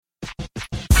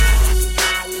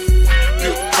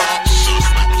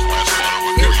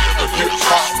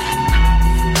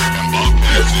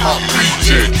hop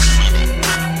rejects.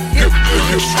 Hip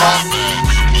hop.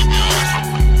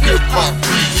 Hip hop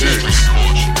rejects.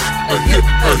 Hip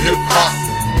hop.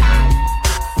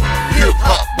 Hip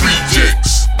hop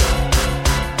rejects.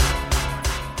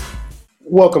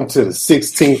 Welcome to the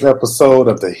 16th episode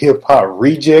of the Hip Hop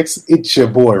Rejects. It's your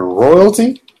boy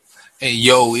Royalty. And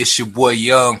yo, it's your boy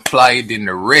Young, Flyer than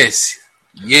the rest.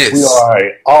 Yes. We are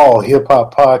an all hip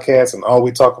hop podcast, and all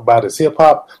we talk about is hip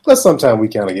hop. But sometimes we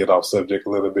kind of get off subject a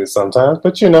little bit sometimes.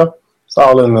 But you know, it's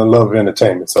all in the love of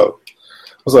entertainment. So,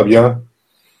 what's up, Young?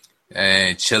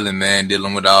 And chilling, man,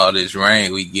 dealing with all this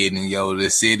rain we getting. Yo, the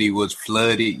city was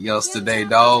flooded yesterday,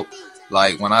 dog.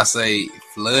 Like, when I say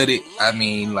flooded, I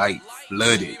mean like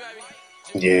flooded.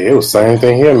 Yeah, it was the same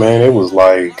thing here, man. It was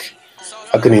like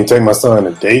I couldn't even take my son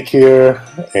to daycare,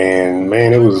 and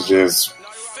man, it was just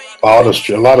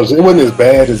it wasn't as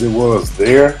bad as it was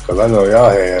there, because I know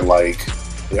y'all had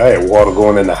water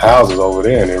going in the houses over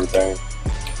there and everything.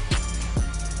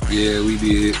 Yeah, we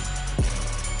did.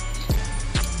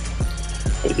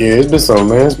 But yeah, it's been some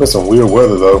weird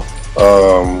weather though.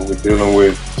 We're dealing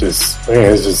with the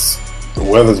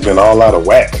weather's been all out of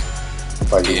whack.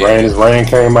 Like this rain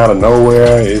came out of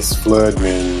nowhere. It's flooding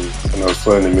it's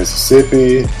flooding in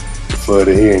Mississippi. It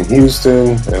flooded here in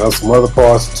Houston and some other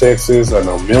parts of Texas. I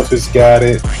know Memphis got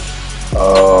it.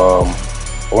 I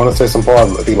want to say some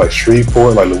parts, I think like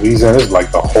Shreveport, like Louisiana. It's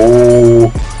like the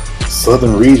whole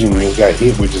southern region got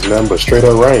hit with just nothing but straight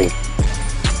up rain.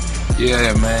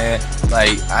 Yeah, man.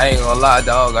 Like, I ain't gonna lie,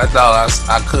 dog. I thought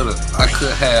I could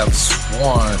have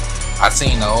sworn I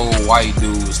seen the old white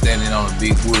dude standing on a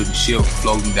big wooden ship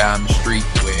floating down the street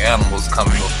with animals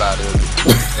coming up out of it.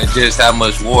 And just how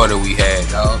much water we had,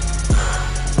 dog.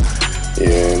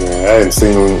 Yeah, man. I hadn't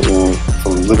seen him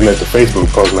from looking at the Facebook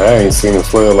post, man. I ain't seen him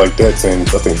flood like that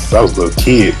since I was a little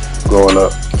kid growing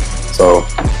up. So,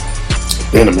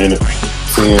 been a minute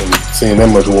seeing that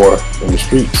much water in the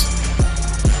streets.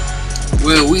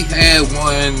 Well, we had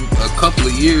one a couple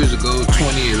of years ago,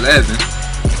 2011.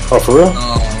 Oh, for real?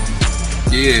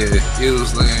 Yeah, it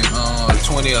was like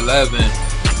 2011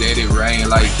 that it rained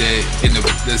like that. And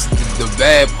the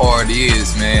bad part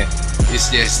is, man,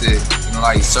 it's just that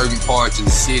like certain parts of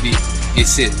the city,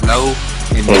 it's at low,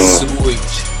 and the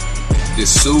sewage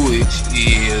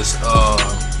is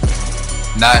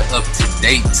not up to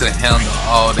date to handle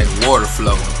all that water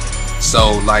flow.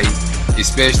 So like,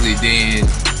 especially then,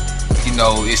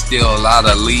 it's still a lot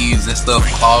of leaves and stuff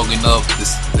clogging up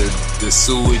the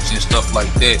sewage and stuff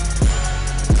like that.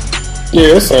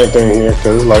 Yeah, it's the same thing here,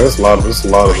 because it's a lot of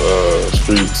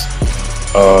streets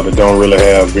that don't really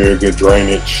have very good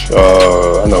drainage.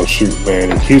 I know,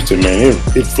 man, in Houston, man,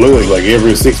 it floods like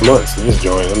every 6 months in this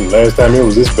joint. I mean, last time it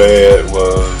was this bad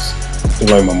was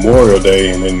like Memorial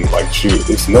Day, and then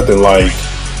it's nothing like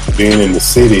being in the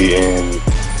city and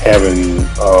having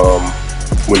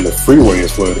when the freeway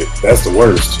is flooded. That's the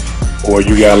worst. Or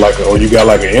you got like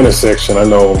an intersection. I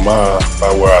know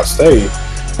by where I stay,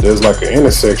 there's like an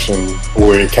intersection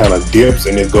where it kind of dips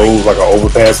and it goes like an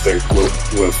overpass where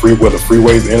the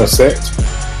freeways intersect,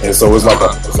 and so it's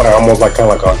almost like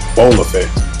kind of like a bowl effect.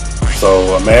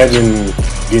 So imagine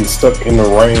getting stuck in the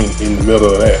rain in the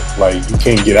middle of that, like you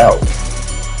can't get out.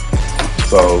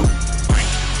 So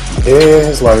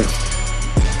yeah, it's like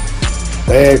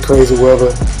bad, crazy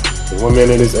weather. 1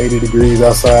 minute it's 80 degrees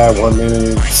outside, 1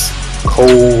 minute it's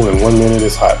cold, and 1 minute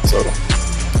it's hot. So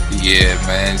yeah,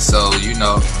 man. So,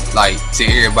 like, to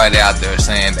everybody out there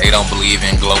saying they don't believe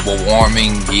in global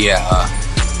warming, man,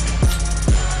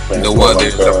 the weather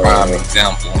is a prime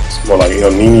example. It's more like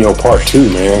El Nino Part 2,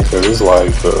 man, because it's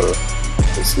like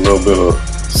it's a little bit of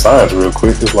science real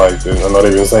quick. It's like, I know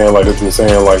they've been saying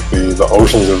the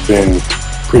oceans have been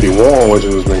pretty warm, which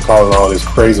has been causing all this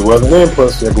crazy weather. And then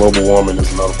plus, global warming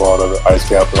is another part of it, ice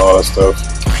cap and all that stuff.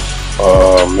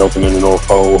 Melting in the North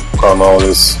Pole, causing all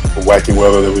this wacky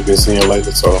weather that we've been seeing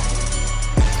lately. So,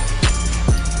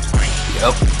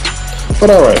 yep.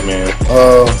 But all right, man.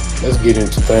 Let's get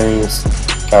into things.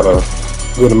 Got a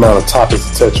good amount of topics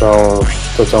to touch on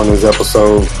this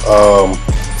episode.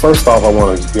 First off, I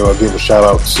want to give a shout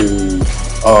out to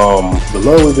the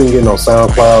love we've been getting on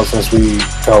SoundCloud since we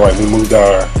moved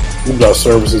our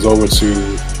services over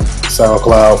to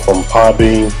SoundCloud from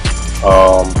Podbean.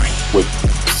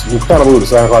 We kind of moved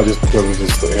to SoundCloud just because of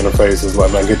just the interfaces.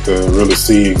 Like, I get to really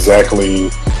see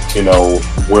exactly,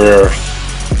 where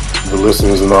the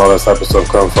listeners and all that type of stuff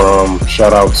come from.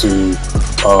 Shout out to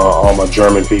all my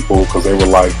German people, because they were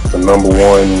like the number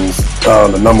one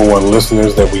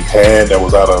listeners that we had that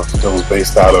was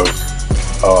based out of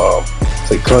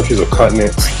countries or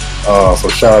continents. So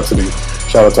shout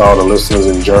out to all the listeners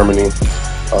in Germany.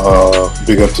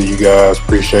 Big up to you guys.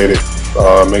 Appreciate it.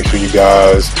 Make sure you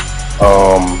guys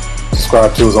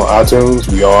subscribe to us on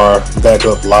iTunes. We are back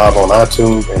up live on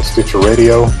iTunes and Stitcher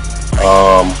Radio.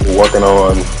 We're working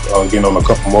on getting on a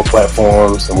couple more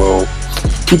platforms, and we'll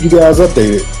keep you guys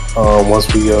updated once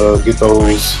we get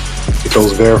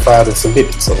those verified and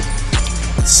submitted.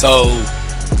 So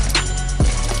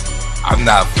I'm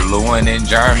not fluent in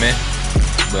German,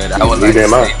 but I would like to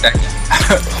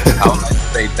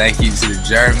say thank you to the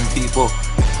German people.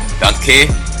 Danke.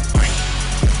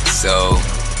 So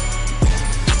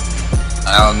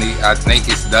I think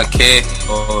it's Danke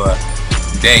or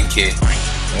Danke,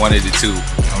 one of the two.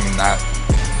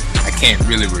 I can't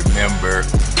really remember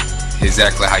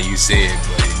exactly how you say it,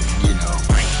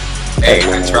 but hey,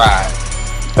 I tried.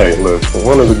 Hey, look,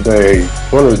 one of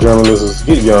the German listeners,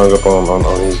 get young up on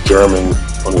his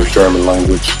German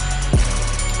language.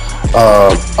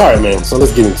 All right, man. So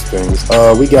let's get into things.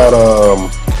 We got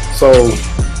so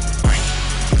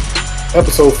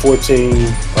episode 14.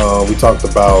 We talked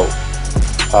about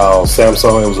how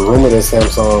Samsung. It was a rumor that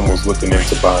Samsung was looking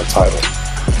into buying Tidal.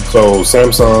 So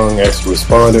Samsung actually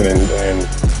responded and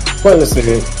plainly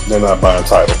said they're not buying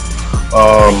Tidal.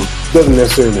 Doesn't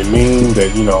necessarily mean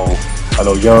that I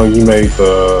know, Young, you gave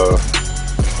the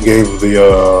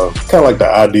kind of like the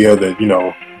idea that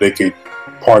they could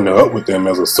partner up with them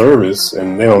as a service,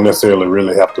 and they don't necessarily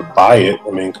really have to buy it.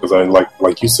 I mean, because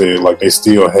like you said, like they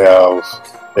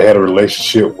had a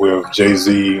relationship with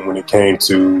Jay-Z when it came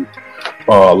to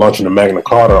launching the Magna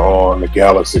Carta on the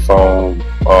Galaxy phone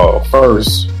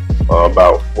first.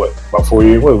 About 4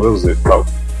 years? What was it? About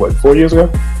 4 years ago?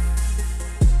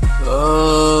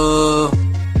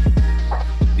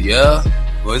 Yeah.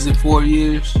 Was it 4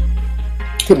 years?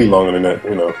 Could be longer than that,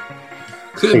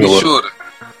 Could be shorter.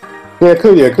 Yeah, it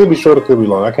could be shorter, could be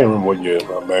long. I can't remember what year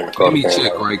Magna Carta. Let me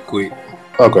check right quick.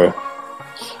 Okay.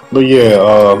 But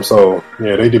yeah, so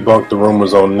yeah, they debunked the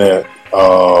rumors on that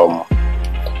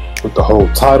with the whole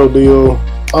Tidal deal.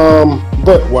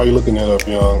 But while you're looking that up,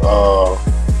 Young,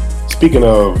 speaking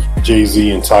of Jay-Z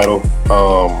and Tidal,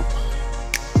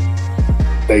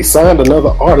 they signed another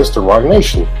artist to Rock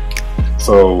Nation.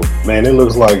 So man, it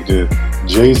looks like that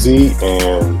Jay-Z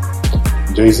and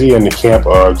the camp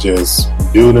are just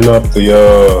building up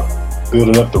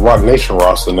the Rock Nation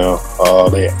roster now.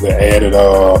 They added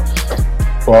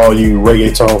for all you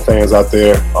reggaeton fans out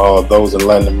there, those in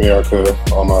Latin America,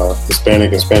 all my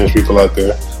Hispanic and Spanish people out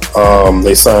there,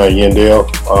 they signed Yandel,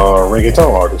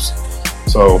 reggaeton artist.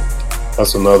 So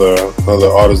that's another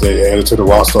artist they added to the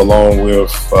roster, along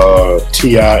with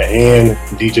T.I. and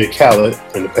DJ Khaled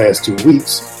in the past 2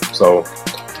 weeks. So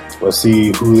let's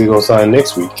see who they're gonna sign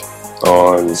next week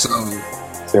on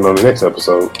the next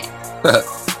episode.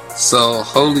 So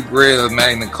Holy Grail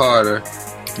Magna Carta,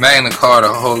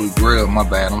 Holy Grail, my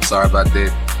bad, I'm sorry about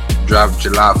that, dropped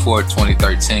July 4th,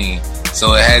 2013.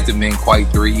 So it hasn't been quite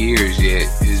 3 years yet.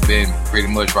 It's been pretty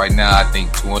much right now, I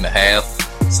think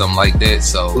 2.5, something like that.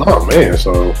 So oh man,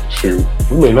 so shoot,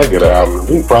 we may not get an album.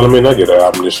 We probably may not get an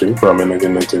album this year. We probably may not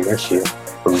get anything next year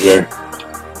from Jay.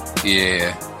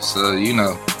 Yeah, so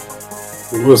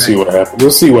we'll see what happens.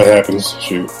 We'll see what happens.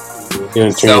 Shoot,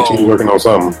 TNT working on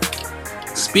something.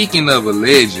 Speaking of a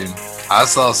legend, I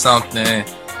saw something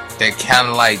that kind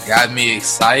of like got me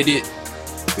excited,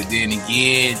 but then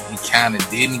again, it kind of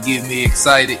didn't get me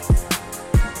excited,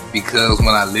 because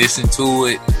when I listened to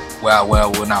it,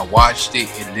 when I watched it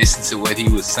and listened to what he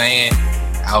was saying,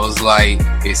 I was like,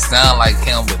 it sounds like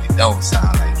him, but it don't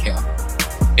sound like him.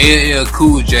 LL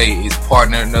Cool J is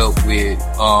partnering up with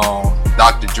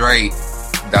Dr. Dre.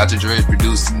 Dr. Dre is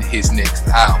producing his next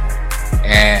album,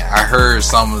 and I heard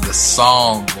some of the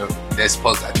song that's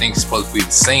supposed to be the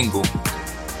single,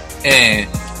 and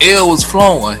it was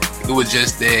flowing. It was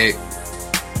just that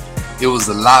it was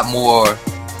a lot more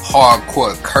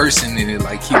hardcore cursing in it,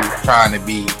 like he was trying to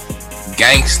be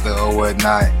gangster or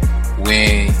whatnot,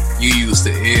 when you used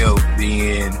to L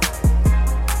being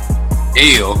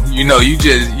L.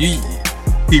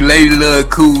 He laid love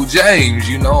Cool James,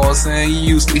 you know what I'm saying? You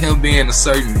used to him being a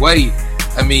certain way.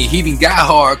 I mean, he done got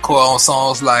hardcore on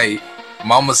songs like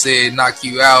Mama Said Knock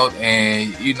You Out,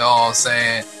 and you know what I'm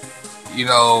saying,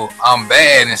 I'm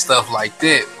bad and stuff like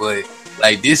that, but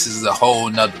like this is a whole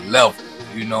nother level,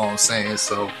 you know what I'm saying?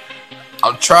 So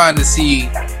I'm trying to see,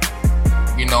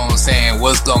 you know what I'm saying,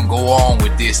 what's gonna go on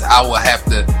with this.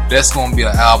 That's gonna be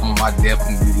an album I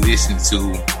definitely listen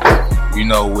to,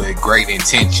 with great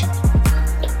intention.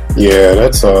 Yeah,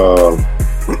 that's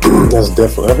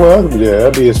definitely,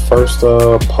 that'd be his first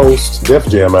post Def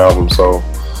Jam album. So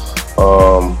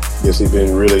guess he's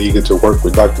been really eager to work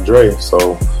with Dr. Dre.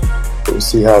 So we'll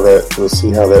see how that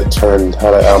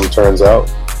album turns out.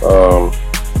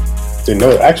 Didn't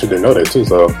know that too,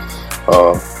 so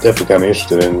definitely kind of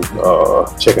interested in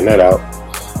checking that out.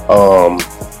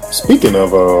 Speaking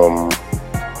of,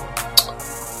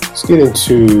 let's get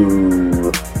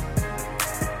into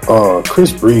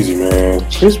Chris Breezy, man.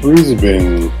 Chris Breezy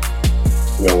been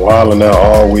wilding out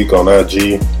all week on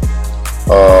IG.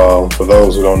 For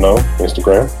those who don't know,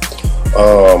 Instagram.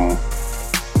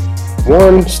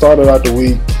 One, started out the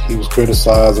week, he was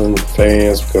criticizing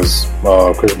fans because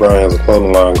Chris Brown has a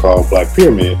clothing line called Black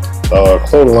Pyramid.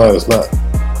 Clothing line is not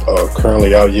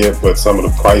currently out yet, but some of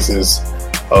the prices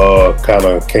kind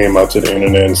of came out to the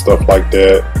internet and stuff like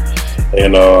that.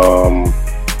 And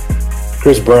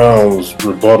Chris Brown's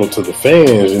rebuttal to the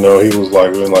fans, he was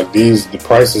like the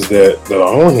prices that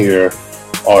are on here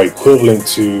are equivalent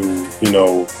to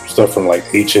stuff from like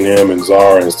H&M and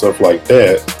Zara and stuff like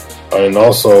that. And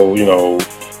also, he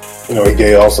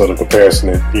gave also the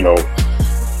comparison that,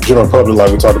 general public,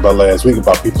 like we talked about last week,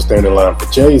 about people standing in line for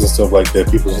J's and stuff like that.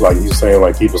 He's saying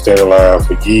like people standing in line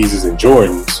for Yeezys and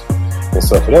Jordans and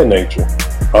stuff of that nature.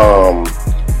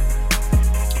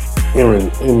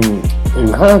 In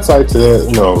hindsight to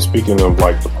that, speaking of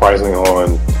like the pricing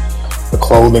on the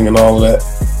clothing and all of that,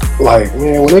 like,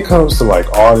 man, when it comes to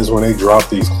like artists, when they drop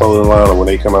these clothing lines or when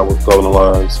they come out with clothing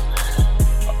lines,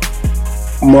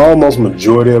 almost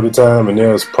majority of the time, and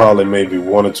there's probably maybe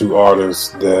one or two artists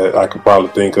that I could probably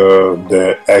think of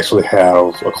that actually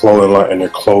have a clothing line and their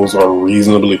clothes are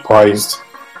reasonably priced,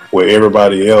 where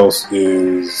everybody else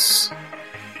is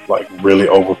like really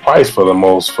overpriced for the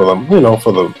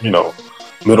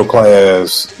middle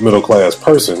class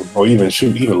person, or even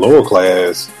lower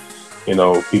class,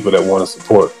 people that want to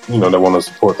support,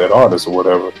 that artist or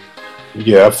whatever.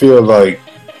 Yeah, I feel like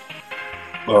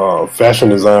fashion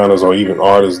designers or even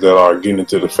artists that are getting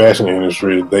into the fashion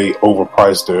industry, they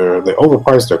overprice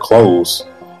their clothes,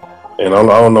 and I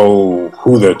don't know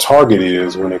who their target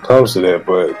is when it comes to that,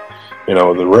 but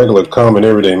the regular common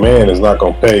everyday man is not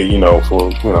gonna pay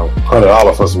for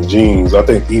 $100 for some jeans. I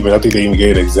think they even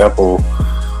gave an example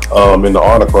in the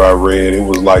article I read. It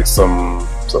was like some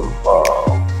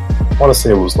I want to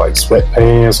say it was like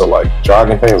sweatpants or like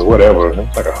jogging pants, whatever,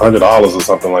 like $100 or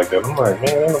something like that. I'm like,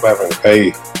 man, ain't nobody gonna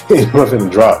pay, ain't nothing to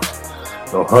drop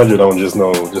 $100 on just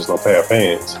no pair of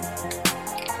pants.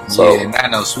 So, yeah,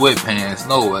 not no sweatpants,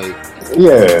 no way.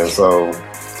 Yeah, so,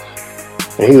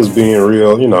 and he was being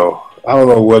real, I don't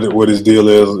know what his deal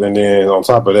is, and then on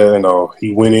top of that,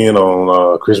 he went in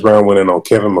on Chris Brown went in on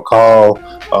Kevin McCall.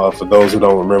 For those who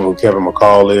don't remember who Kevin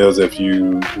McCall is, if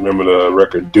you remember the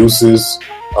record Deuces,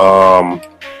 the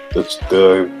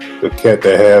cat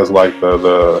that has like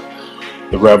the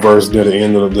rap verse near the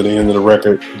end of the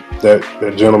record, that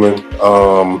gentleman,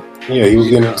 yeah, he was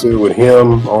getting into it with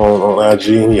him on IG,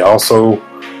 and he also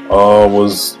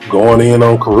was going in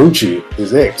on Karrueche,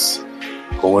 his ex.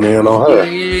 Going in on her.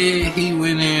 Yeah, he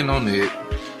went in on it.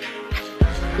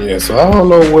 Yeah, so I don't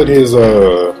know what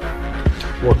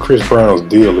Chris Brown's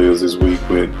deal is this week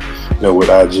with with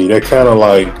IG. That kind of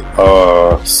like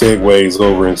segues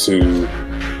over into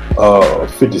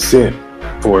 50 Cent,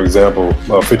 for example.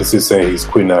 50 Cent saying he's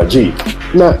quitting IG.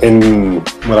 And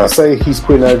when I say he's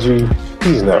quitting IG,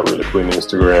 he's not really quitting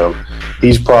Instagram.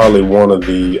 He's probably one of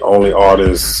the only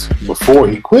artists before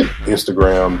he quit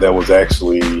Instagram that was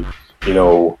actually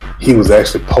he was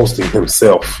actually posting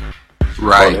himself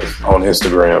on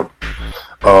Instagram.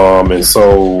 And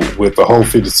so with the whole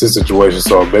 50 Cent situation,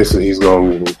 so basically he's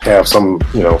going to have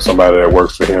somebody that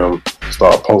works for him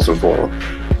start posting for him.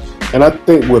 And I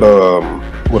think with a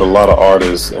lot of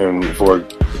artists, and for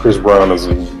Chris Brown is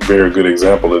a very good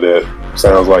example of that.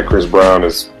 Sounds like Chris Brown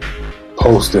is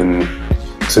posting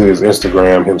to his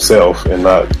Instagram himself and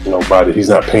not nobody. He's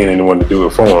not paying anyone to do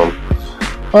it for him.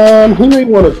 He may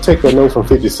want to take a note from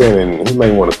 50 Cent, and he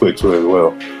may want to quit too as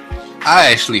well.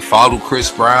 I actually follow Chris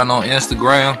Brown on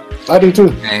Instagram. I do too.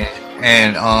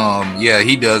 And yeah,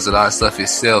 he does a lot of stuff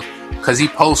himself because he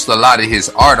posts a lot of his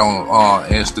art on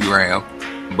Instagram.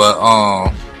 But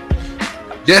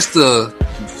just to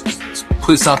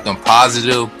put something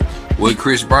positive with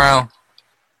Chris Brown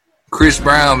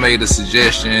made a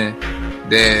suggestion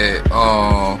that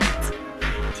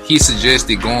he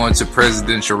suggested going to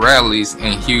presidential rallies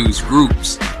in huge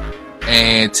groups.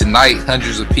 And tonight,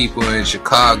 hundreds of people in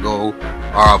Chicago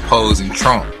are opposing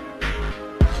Trump.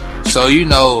 So,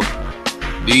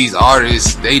 these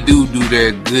artists, they do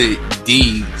their good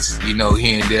deeds,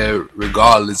 here and there,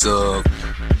 regardless of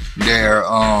their,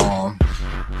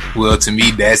 well, to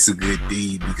me, that's a good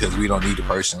deed because we don't need a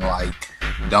person like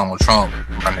Donald Trump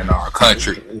running our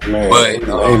country. Man, But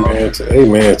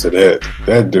amen to that.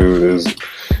 That dude is,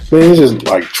 man. He's just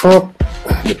like Trump.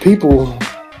 The people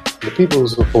who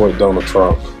support Donald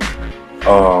Trump,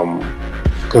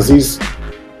 because he's,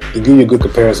 to give you a good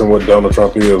comparison, what Donald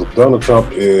Trump is. Donald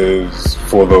Trump is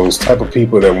for those type of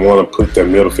people that want to put their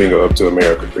middle finger up to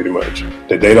America, pretty much.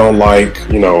 That they don't like,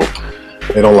 they don't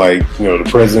like, the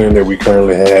president that we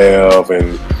currently have,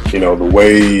 and the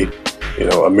way,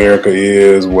 America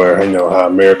is, where how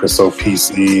America's so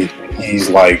PC. He's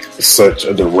like such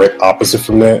a direct opposite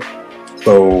from that.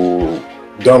 So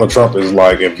Donald Trump is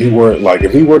like, if he were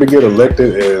to get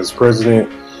elected as president,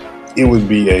 it would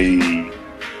be a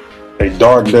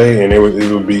dark day, and it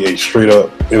would be a straight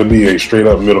up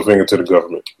middle finger to the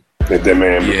government. If that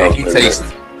man becomes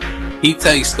president. He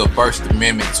takes the First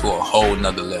Amendment to a whole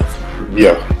nother level.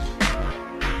 Yeah.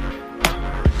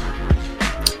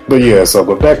 But yeah, so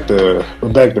back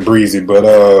to Breezy. But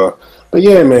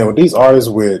yeah, man, with these artists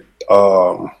with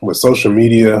social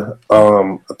media,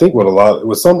 I think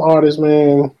with some artists,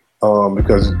 man,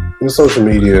 because in social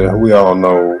media, we all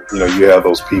know, you have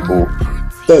those people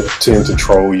that tend to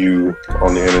troll you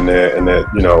on the internet, and that,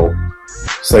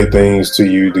 say things to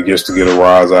you to get a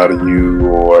rise out of you,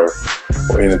 or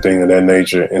anything of that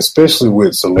nature. And especially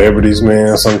with celebrities,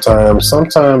 man, sometimes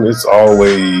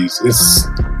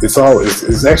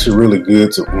it's actually really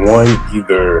good to, one,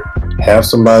 either have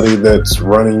somebody that's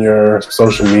running your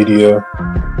social media,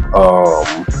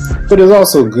 but it's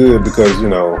also good because,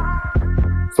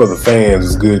 for the fans,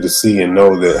 it's good to see and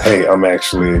know that, hey, I'm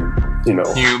actually,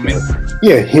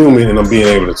 human, and I'm being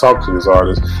able to talk to this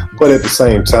artist. But at the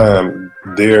same time,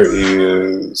 there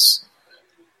is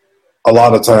a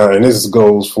lot of time, and this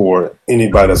goes for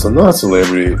anybody that's a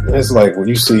non-celebrity. It's like when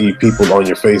you see people on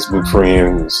your Facebook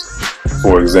friends,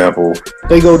 for example,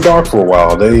 they go dark for a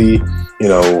while. They,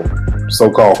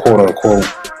 so-called quote-unquote,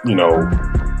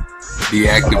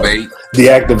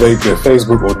 deactivate their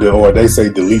Facebook, or they say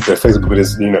delete their Facebook, but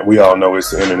it's, we all know it's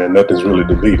the internet. Nothing's really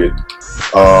deleted.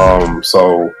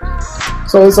 So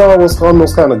it's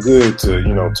almost kind of good to,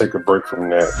 take a break from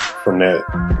that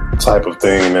type of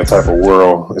thing, that type of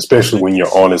world, especially when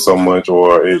you're on it so much,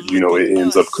 or it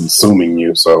ends up consuming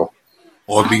you. So,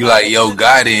 or be like, yo,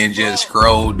 God, and just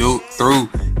scroll through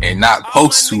and not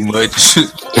post too much.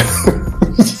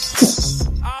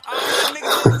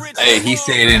 Hey, he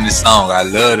said in the song, I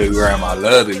love the gram.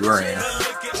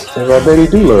 And I bet he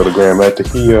do love the gram after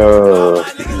he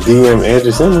DM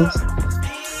Angie Simmons.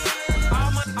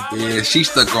 Yeah, she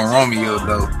stuck on Romeo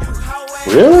though.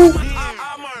 Really?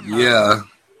 Yeah.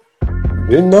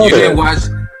 Didn't know that.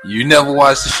 You never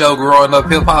watched the show Growing Up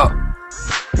Hip Hop?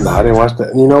 No, I didn't watch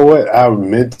that. You know what? I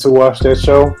meant to watch that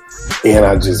show, and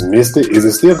I just missed it. Is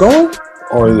it still going,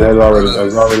 or is it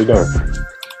already done?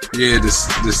 Yeah, the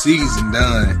season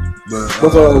done. But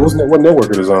what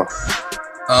network it is on?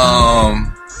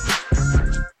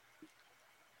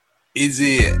 Is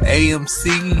it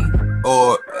AMC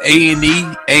or A&E?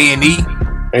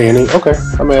 A&E. Okay,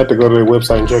 I may have to go to their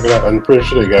website and check it out. I'm pretty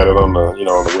sure they got it on the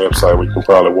on the website where you can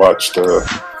probably watch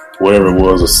whatever it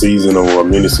was, a season or a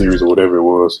miniseries or whatever it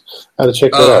was. I had to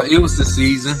check that out. It was the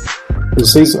season. The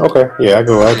season? Okay, yeah, I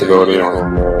have to go there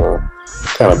and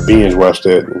kind of binge watch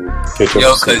that and catch up.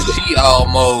 Yo, because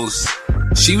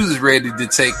she was ready to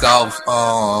take off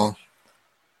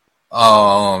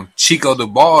Chico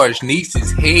DeBarge's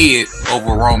niece's head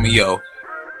over Romeo.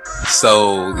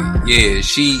 So yeah,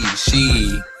 she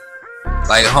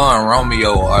like her and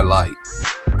Romeo are like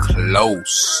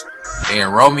close,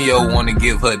 and Romeo want to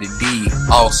give her the D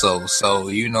also. So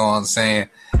you know what I'm saying?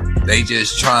 They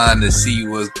just trying to see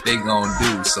what they gonna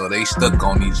do. So they stuck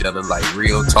on each other like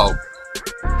real talk.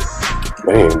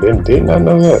 Man, did not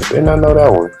know that. Did not know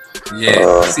that one.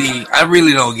 Yeah, see, I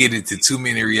really don't get into too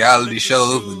many reality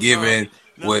shows, given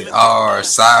what our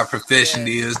side profession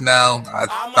is now. I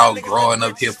thought Growing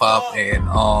Up Hip Hop and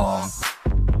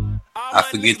I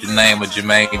forget the name of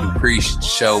Jermaine Dupri's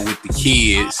show with the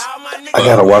kids. I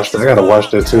gotta watch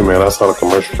that too, man. I saw the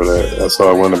commercial for that. I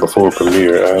saw it when before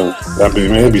premiere.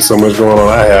 It'd be so much going on.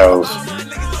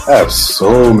 I have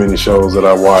so many shows that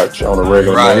I watch on a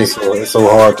regular basis. So it's so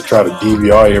hard to try to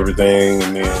DVR everything,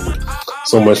 and then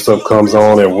so much stuff comes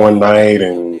on at one night,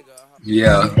 and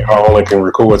I only can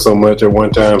record so much at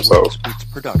one time. So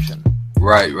production.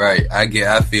 Right.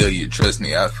 I feel you. Trust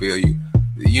me, I feel you.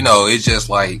 It's just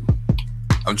like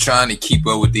I'm trying to keep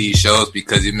up with these shows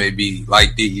because it may be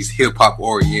like these hip hop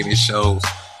oriented shows.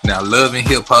 Now, loving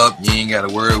hip hop, you ain't got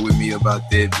to worry with me about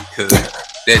that because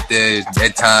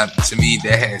that time to me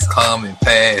that has come and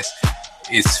passed.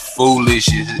 It's foolish.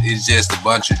 It's just a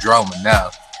bunch of drama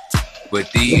now. But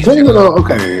these depending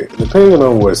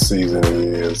on what season it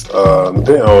is,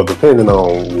 depending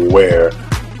on where.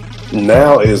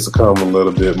 Now it's come a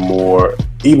little bit more,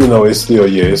 even though it still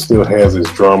has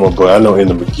its drama. But I know in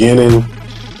the beginning,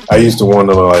 I used to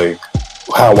wonder like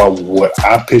what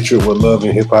I pictured what Love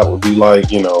and Hip Hop would be like.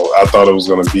 You know, I thought it was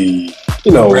going to be,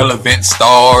 you know, relevant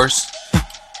stars.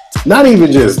 Not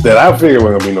even just that. I figured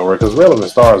we're gonna be no, because relevant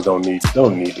stars don't need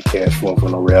the cash flow for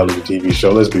no reality TV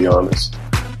show. Let's be honest.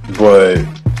 But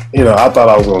you know, I thought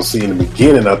I was gonna see in the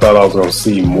beginning. I thought I was gonna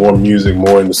see more music,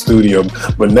 more in the studio.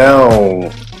 But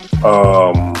now,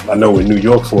 I know in New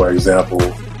York, for example,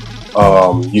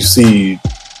 you see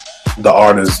the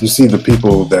artists, you see the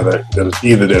people that are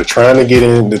either they're trying to get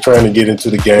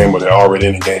into the game, or they're already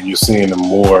in the game. You're seeing them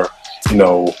more, you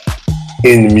know,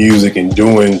 in music and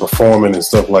performing and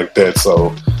stuff like that.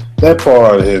 So that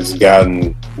part has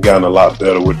gotten a lot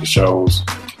better with the shows.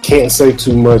 Can't say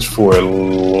too much for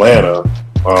Atlanta.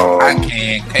 I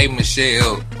can. K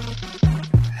Michelle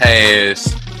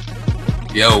has,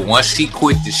 once she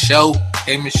quit the show,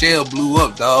 K Michelle blew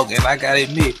up, dog. And I gotta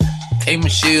admit, K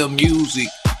Michelle music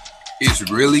is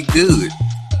really good.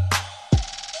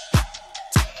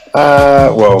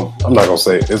 Well, I'm not gonna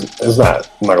say it's not.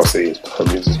 I'm not gonna say her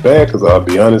music's bad, because I'll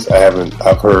be honest, I've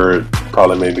heard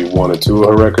probably maybe one or two of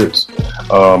her records.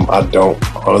 I don't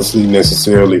honestly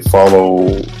necessarily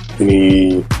follow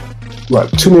any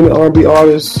too many R&B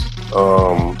artists.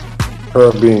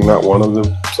 Her being not one of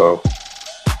them, so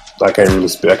I can't really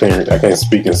speak. I can't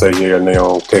speak and say yeah or nay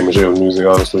on K Michelle's music,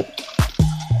 honestly.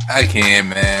 I can,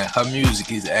 man. Her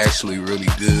music is actually really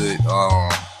good.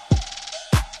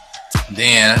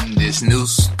 Then this new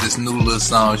little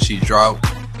song she dropped,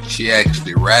 she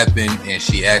actually rapping and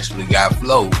she actually got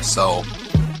flow. So,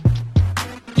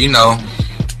 you know,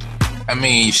 I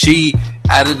mean, she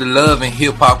out of the Love and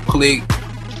Hip Hop clique,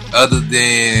 other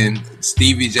than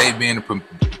Stevie J being a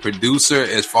producer,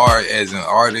 as far as an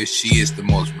artist, she is the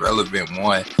most relevant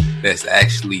one that's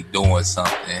actually doing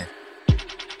something.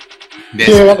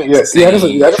 She's the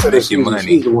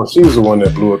one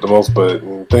that blew up the most. But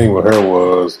the thing with her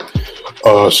was,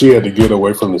 she had to get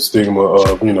away from the stigma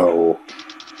of, you know,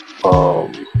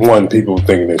 one, people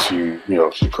thinking that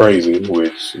she's crazy,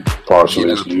 which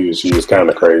partially she is kind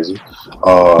of crazy.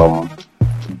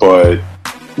 But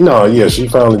no, yeah, she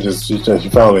finally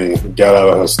got out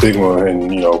of her stigma,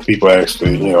 and you know, people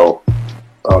actually, you know,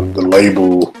 the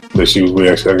label that she was with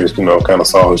actually, I guess, you know, kind of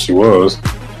saw who she was.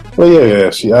 But yeah,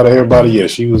 she out of everybody,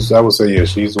 she was. I would say,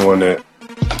 she's the one that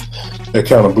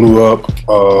kind of blew up.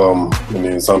 And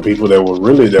then some people that were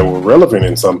relevant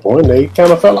at some point, they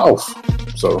kind of fell off.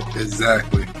 So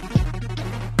exactly.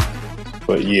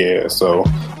 But yeah, so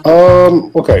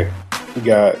okay, we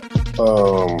got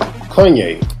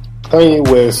Kanye. Kanye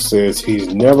West says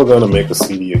he's never gonna make a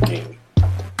CD again.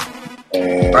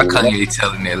 And why Kanye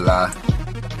telling that lie?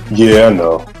 Yeah, I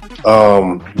know.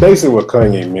 Basically what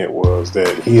Kanye meant was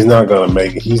that he's not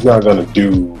gonna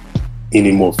do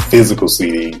any more physical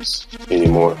CDs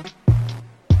anymore.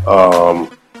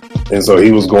 And so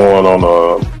he was going on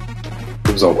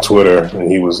he was on Twitter, and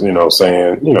he was, you know,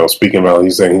 saying, you know, speaking about,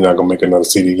 he's saying he's not gonna make another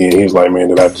CD again. He was like, man,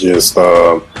 did I just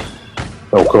don't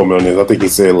quote me on this, I think he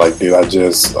said, like, did I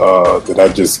just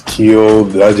kill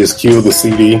the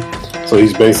CD? So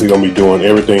he's basically gonna be doing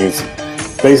everything he's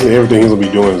gonna be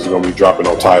doing is gonna be dropping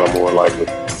on Tidal, more likely,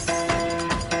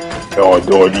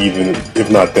 or even if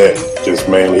not that, just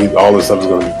mainly all this stuff is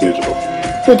gonna be digital,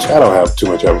 which I don't have too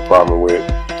much of a problem with.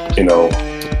 You know,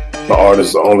 my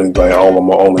artists are only like, I'm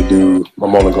only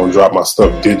gonna drop my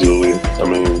stuff digitally. I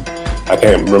mean, I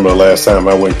can't remember the last time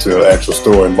I went to an actual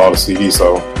store and bought a CD.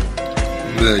 So,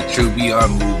 the truth, we are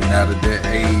moving out of that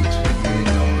age. You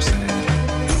know what I'm saying?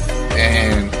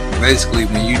 And basically,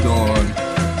 when you're doing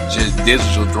just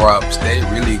digital drops, that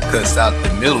really cuts out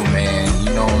the middleman.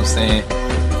 You know what I'm saying?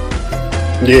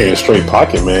 Yeah, straight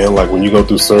pocket, man. Like when you go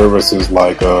through services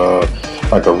like a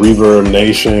Reverb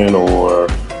Nation or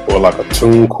like a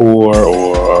TuneCore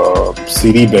or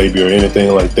CD Baby or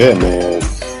anything like that, man.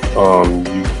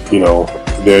 You know,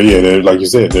 there, like you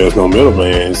said, there's no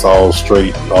middleman. It's all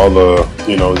straight. All the,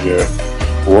 you know, your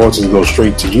royalties go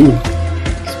straight to you,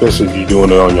 especially if you're doing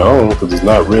it on your own, because it's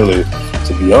not really,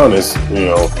 to be honest, you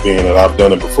know, being that I've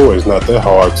done it before, it's not that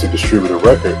hard to distribute a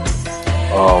record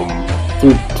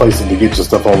through places to get your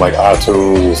stuff on, like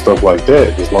iTunes and stuff like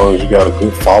that. As long as you got a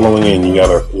good following and you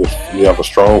have a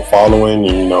strong following,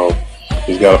 and you know,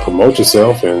 you just gotta promote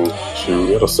yourself, and shoot,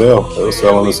 it'll sell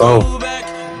on its own.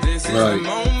 Right.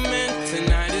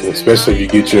 Especially if you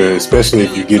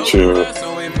get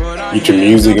your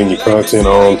music and your content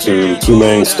on to two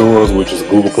main stores, which is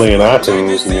Google Play and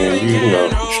iTunes, and then you know,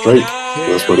 straight.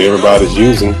 That's what everybody's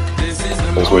using.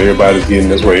 That's what everybody's getting.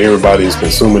 That's where everybody's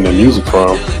consuming their music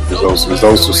from. Is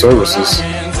those two services,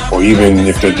 or even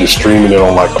if they're just streaming it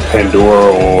on like a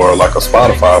Pandora or like a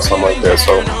Spotify or something like that.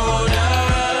 So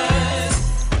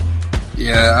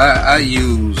yeah,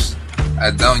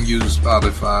 I don't use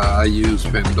Spotify. I use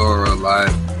Pandora a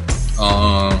lot.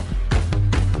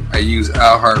 I use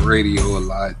iHeartRadio a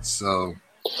lot. So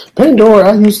Pandora,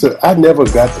 I never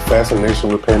got the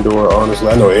fascination with Pandora, honestly.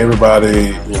 I know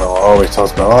everybody, always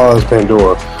talks about, oh, it's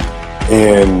Pandora.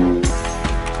 And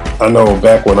I know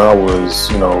back when I was,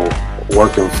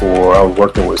 working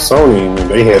with Sony, and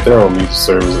they had their own music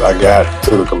service. I got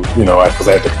to because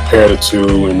I had to compare the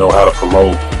two and know how to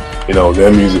promote,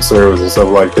 their music service and stuff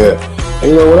like that.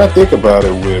 And, when I think about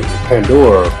it with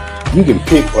Pandora, you can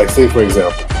pick, like, say, for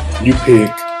example, you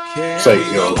pick, say,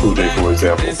 Cool J, for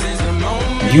example.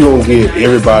 You don't get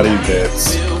everybody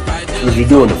that's, if you're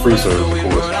doing the free service, of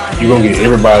course, you're going to get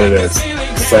everybody that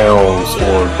sounds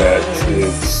or that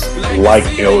is like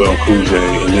LL Cool J,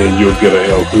 and then you'll get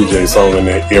an LL Cool J song in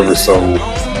there every so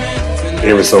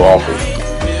often.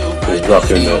 It's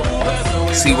dropped in there.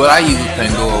 See, what I use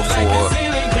Pandora for,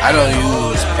 I don't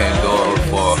use Pandora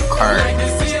for current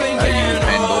music. I use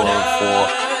Pandora for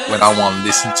when I want to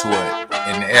listen to it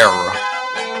in the era.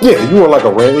 Yeah, you want like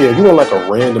a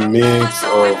random mix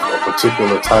of a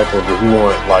particular type of. If you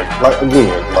want like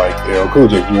LL Cool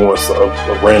J, if you want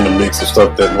a random mix of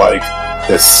stuff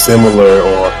that's similar,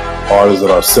 or artists that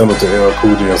are similar to LL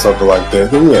Cool J or something like that,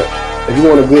 then yeah. If you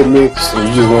want a good mix, and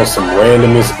you just want some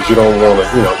randomness, but you don't want to,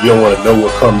 you don't want to know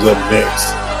what comes up next,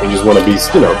 and you just want to be,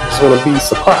 surprised,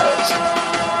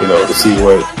 to see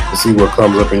what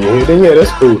comes up in your head. Then yeah, that's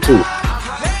cool too.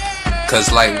 Cause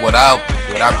like what I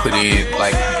put in,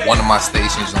 like one of my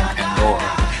stations on Pandora,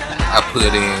 I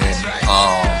put in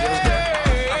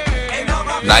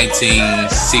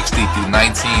 1960 through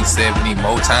 1970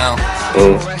 Motown.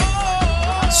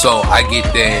 So I get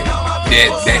that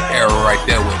era right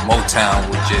there with Motown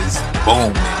was just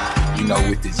booming.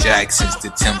 With the Jacksons, the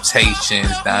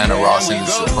Temptations, Diana Ross and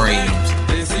the Supremes,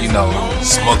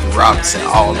 Smokey Robinson,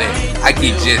 all that. I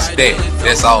get just that.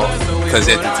 That's all. Cause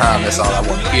at the time, that's all I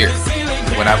want to hear.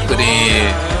 When I put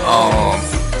in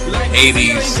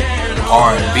 80s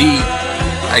R&B,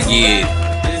 I get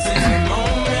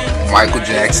Michael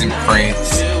Jackson,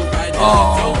 Prince,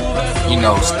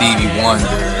 Stevie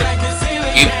Wonder,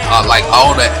 like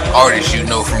all the artists from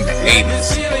the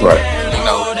 80s. Right.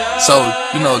 So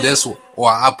that's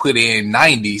why I put in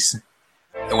 90s.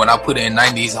 And when I put in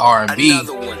 90s R&B,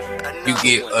 you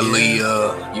get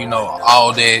Aaliyah,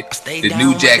 all that, the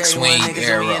New Jack Swing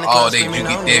era, all that, you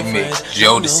get that mix,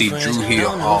 Jodeci, Drew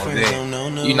Hill, all that,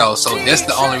 so that's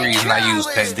the only reason I use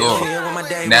Pandora.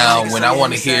 Now, when I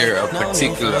want to hear a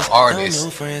particular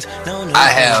artist, I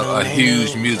have a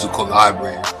huge musical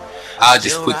library. I'll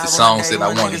just put the songs that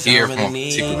I want to hear from a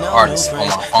particular artist on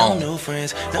my phone,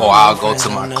 or I'll go to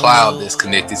my cloud that's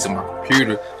connected to my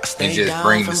computer and just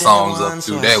bring the songs up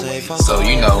through that way. So,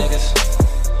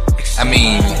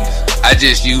 I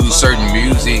just use certain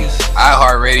music.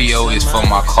 iHeartRadio is for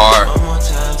my car.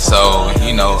 So,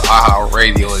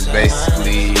 iHeartRadio is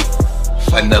basically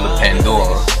another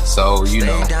Pandora. So,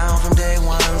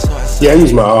 Yeah, I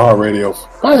use my iHeartRadio.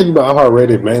 I use my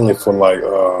iHeartRadio mainly for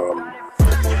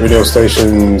radio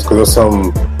stations, because there's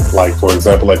some, like, for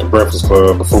example, like the Breakfast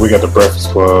Club. Before we got the Breakfast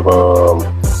Club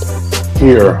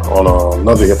here on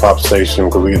another hip-hop station,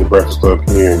 because we get the Breakfast Club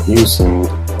here in Houston,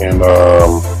 and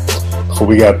before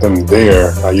we got them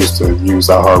there, I used to use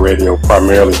iHeartRadio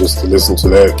primarily just to listen to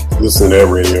their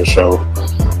radio show.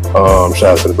 Shout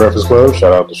out to the Breakfast Club,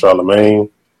 shout out to Charlamagne,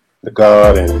 The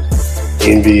God, and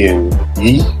Envy, and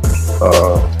Yee.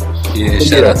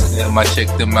 Shout out to them. I check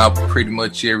them out pretty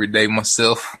much every day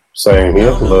myself. Same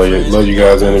here. Love you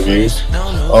guys' interviews.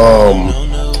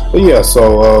 But yeah,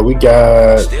 so we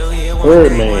got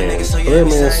Birdman.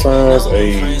 Birdman signs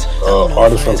a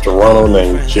artist from Toronto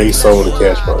named J Soul to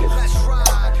Cash Money.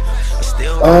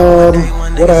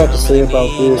 What I have to say about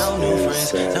this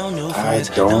is that I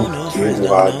don't get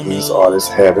why these artists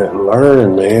haven't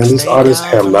learned, man. These artists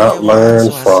have not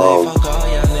learned from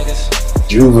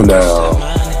Juvenile,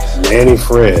 Manny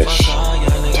Fresh,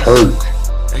 Turk,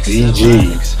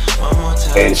 DG,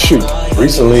 and shoot,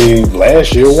 recently,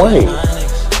 last year, Wayne.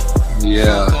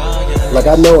 Yeah. Like,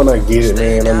 I know and I get it,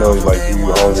 man. I know, like,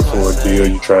 you hungry for a deal,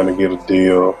 you trying to get a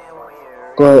deal.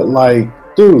 But, like,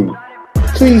 dude,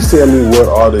 please tell me what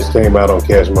artist came out on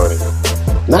Cash Money.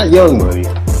 Not Young Money,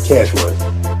 Cash Money.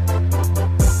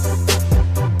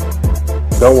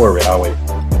 Don't worry, I'll wait.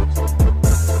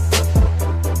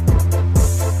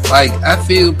 Like, I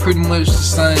feel pretty much the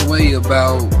same way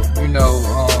about,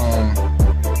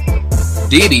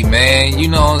 Diddy, man, you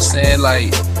know what I'm saying?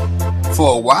 Like,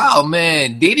 for a while,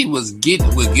 man, Diddy would get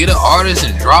an artist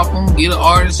and drop him, get an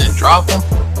artist and drop him.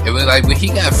 It was like when he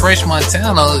got French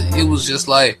Montana, it was just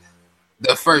like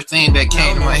the first thing that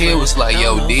came to my head was like,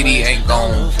 yo, Diddy ain't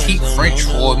gonna keep French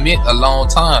for a long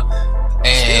time.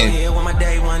 And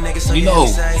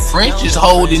French is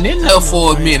holding in there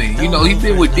for a minute. He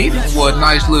been with Diddy for a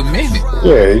nice little minute.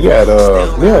 Yeah, he got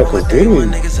because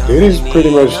Diddy's pretty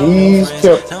much I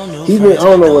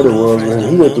don't know what it was,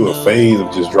 man. He went through a phase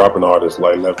of just dropping artists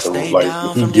like left and like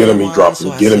he get him, he drop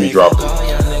him, get him, he drop him.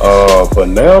 But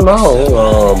now,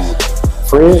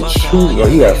 French,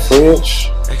 he got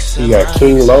French, he got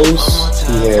King Los,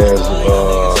 he has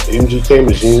MGK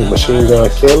Machine Gun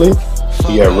Kelly,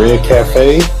 he got Red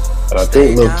Cafe, and I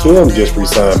think Lil Kim just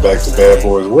re-signed back to Bad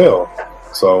Boy as well.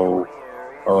 So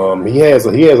he has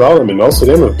all of them, and most of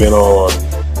them have been on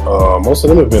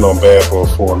Bad Boy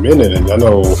for a minute, and I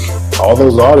know all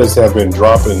those artists have been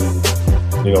dropping,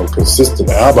 consistent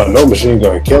album. I know Machine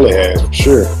Gun Kelly has for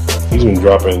sure. He's been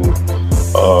dropping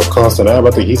constant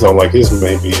album. I think he's on like his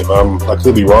maybe. I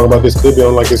could be wrong about this. Could be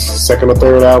on like his second or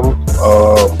third album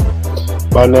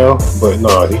by now. But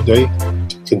no, they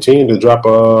continue to drop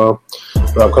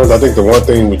content. I think the one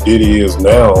thing with Diddy is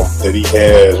now that he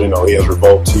has, he has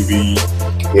Revolt TV,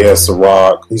 he has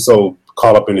Ciroc. He's so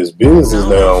caught up in his businesses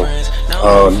now.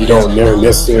 You don't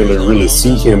necessarily really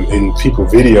see him in people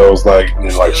videos like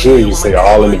sure you say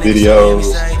all in the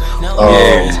videos.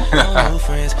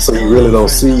 So you really don't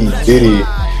see Diddy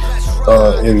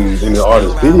in the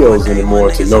artist videos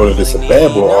anymore to know that it's a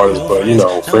Bad Boy artist. But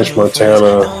French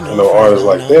Montana, artists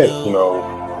like that,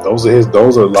 those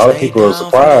are a lot of people are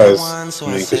surprised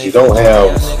because you don't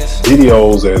have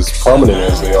videos as prominent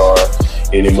as they are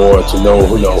anymore to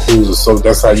know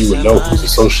that's how you would know who's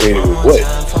associated with what.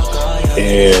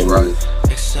 And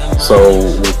so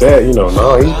with that,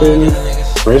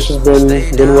 French has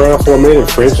been around for a minute.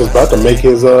 French is about to make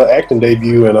his acting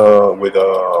debut in with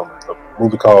a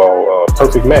movie called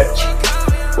Perfect Match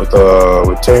with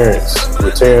Terrence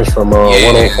from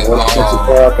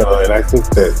 105, and I think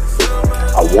that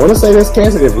I want to say that's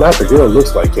Cassidy. If not, the girl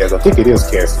looks like Cassidy. I think it is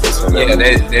Cassidy. That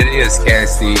is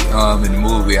Cassidy in the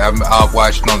movie. I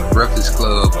watched on the Breakfast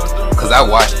Club because I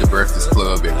watched the Breakfast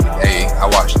Club every day. I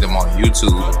watched them on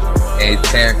YouTube, and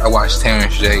I watched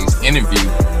Terrence J's interview,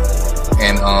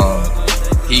 and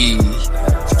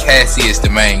Cassie is the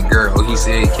main girl. He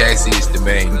said Cassie is the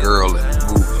main girl in the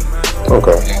movie.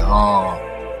 Okay.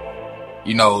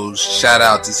 And shout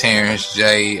out to Terrence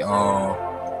J.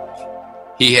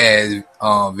 He has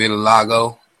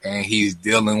vitiligo, and he's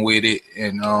dealing with it,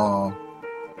 and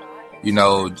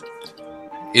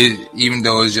even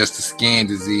though it's just a skin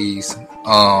disease,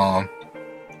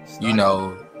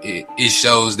 it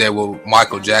shows that what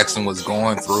Michael Jackson was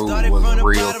going through was a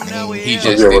real thing. He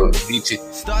just didn't bleach it.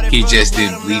 He just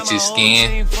didn't bleach his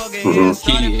skin.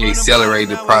 Mm-hmm. He accelerated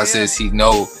the process. He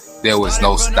know there was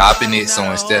no stopping it. So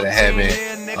instead of having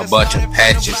a bunch of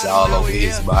patches all over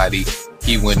his body,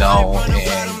 he went on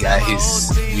and got his,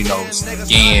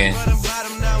 skin,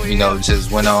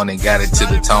 just went on and got it to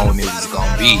the tone it was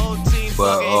gonna be.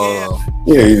 But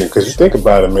because you think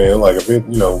about it, man, like if it,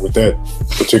 with that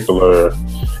particular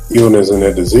illness and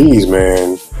that disease,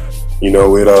 man,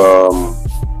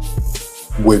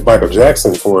 with Michael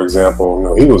Jackson, for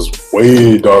example, he was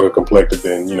way darker complected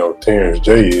than Terrence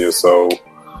J is, so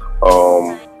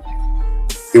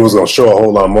it was gonna show a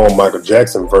whole lot more Michael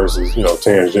Jackson versus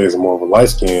Terrence J is more of a light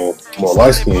skinned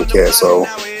cat. So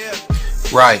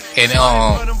right, and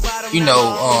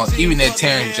even at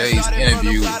Terrence J's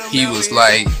interview, he was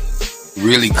like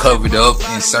really covered up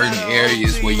in certain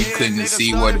areas where you couldn't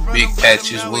see where the big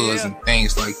patches was and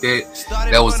things like that.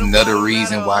 That was another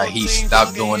reason why he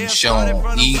stopped doing the show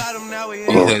on E,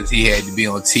 because he had to be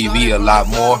on TV a lot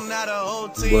more.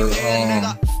 But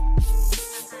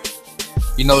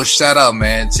shout out,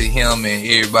 man, to him and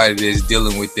everybody that's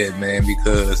dealing with that, man,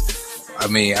 because I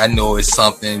know it's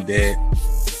something that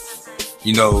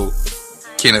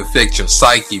can affect your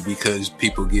psyche because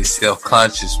people get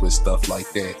self-conscious with stuff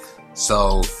like that.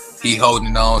 So he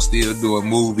holding on, still doing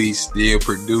movies, still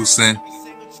producing.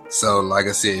 So like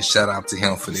I said, shout out to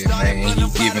him for that, man. And he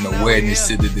giving awareness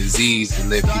to the disease to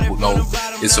let people know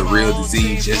it's a real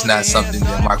disease. It's not something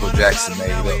that Michael Jackson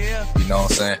made up. You know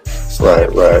what I'm saying? Right.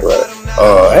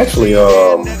 Actually,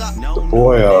 the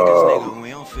boy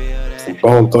from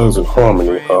Bone Thugs and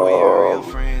Harmony,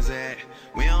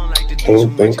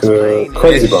 can't think of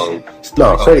Crazy Bone.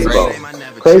 No, Crazy Bone.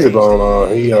 Crazy Bone,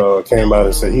 he came out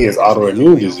and said he has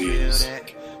autoimmune disease,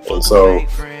 and so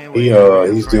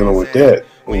he's dealing with that.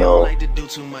 you know.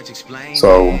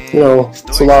 So, you know,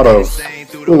 it's a lot of,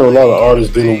 you know, a lot of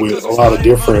artists dealing with a lot of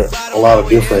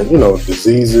different, you know,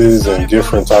 diseases and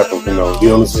different type of, you know,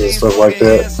 illnesses and stuff like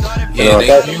that. Yeah,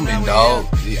 they're human, dog.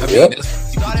 I mean,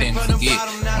 that's what people tend to forget.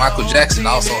 Michael Jackson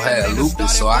also had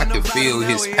lupus, so I could feel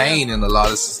his pain in a lot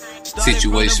of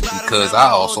situations because I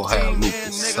also have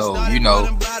lupus. So, you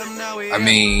know, I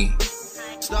mean,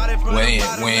 when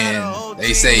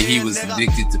they say he was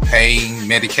addicted to pain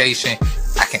medication,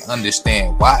 I can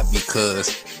understand why,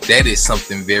 because that is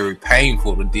something very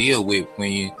painful to deal with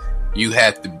when you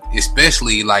have to,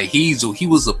 especially like he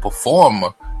was a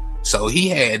performer, so he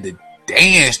had to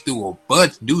dance through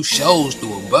do shows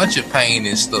through a bunch of pain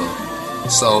and stuff.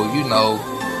 So, you know,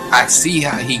 I see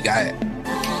how he got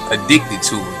addicted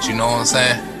to it, you know what I'm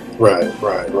saying?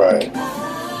 Right.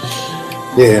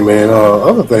 Yeah, man.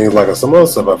 Other things, like some other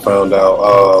stuff I found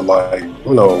out, like,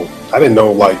 you know, I didn't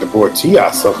know, like, the boy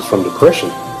T.I. suffers from depression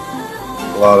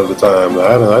a lot of the time.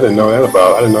 I didn't know that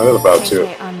about Tip.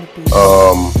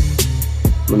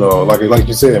 You know, like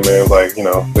you said, man, like, you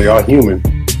know, they are human.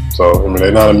 So, I mean,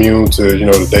 they're not immune to, you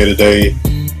know, the day-to-day,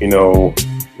 you know,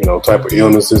 type of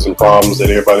illnesses and problems that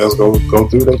everybody else go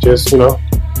through. They just, you know,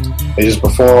 they just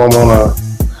perform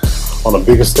on a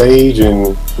bigger stage,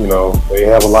 and, you know, they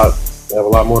have a lot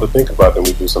more to think about than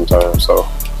we do sometimes. So,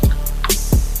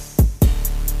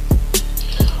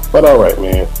 but all right,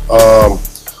 man.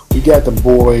 We got the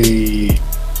boy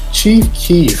Chief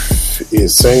Keef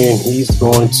is saying he's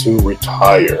going to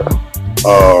retire.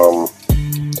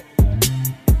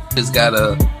 Just got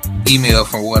a email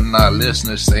from one of our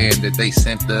listeners saying that they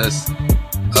sent us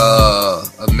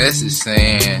a message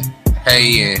saying,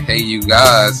 hey you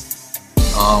guys,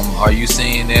 are you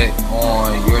seeing that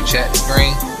on your chat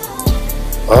screen?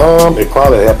 It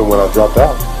probably happened when I dropped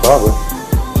out, probably,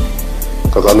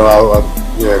 because I know I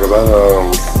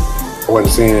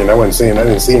didn't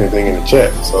see anything in the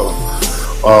chat. So,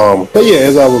 but yeah,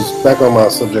 as I was back on my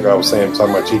subject, I was talking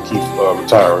about Chief Keef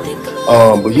retiring.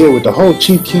 But yeah, with the whole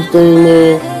Chief Keef thing,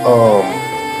 man.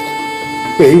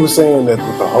 Yeah, he was saying that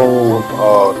with the whole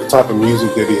the type of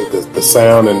music that the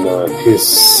sound and his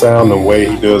sound and way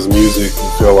he does music, you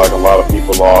feel like a lot of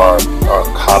people are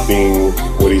copying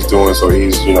what he's doing. So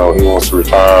he's, you know, he wants to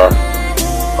retire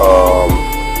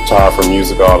from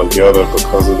music altogether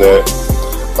because of that.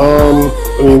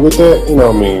 I mean, with that, you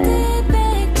know, I mean,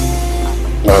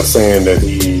 not saying that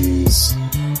he's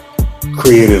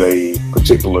created a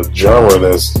particular genre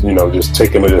that's, you know, just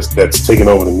that's taking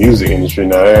over the music industry.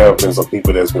 Now, there have been some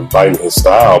people that's been biting his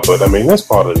style, but I mean, that's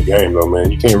part of the game, though, man.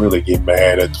 You can't really get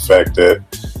mad at the fact that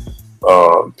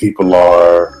people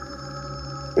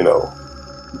are, you know,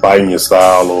 biting your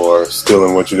style or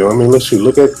stealing what you do. I mean,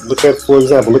 look at for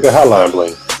example, look at Hotline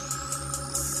Bling.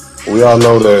 We all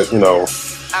know that, you know,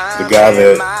 the guy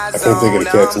that, I can't think of the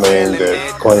cat's name,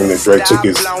 that claimed that Drake took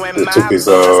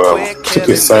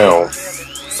his sound.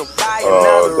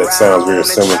 That sounds very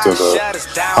similar to the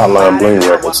Hotline Bling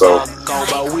record. So,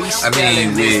 I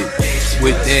mean,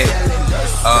 with that,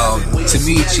 to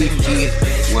me, Chief Keef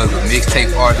was a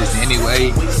mixtape artist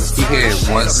anyway. He had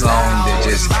one song that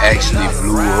just actually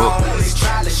blew up.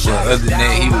 But other than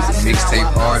that, he was a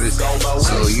mixtape artist.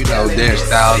 So, you know, there's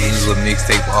thousands of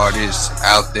mixtape artists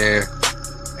out there.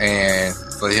 And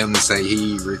for him to say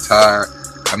he retired,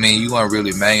 I mean, you weren't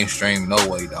really mainstream no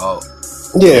way, dog.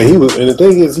 Yeah, he was, and the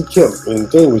thing is, the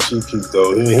thing with Chief Keef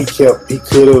though, he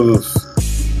could have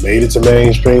made it to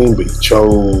mainstream, but he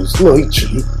chose, you know, he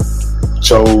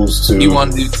chose to. He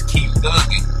wanted to keep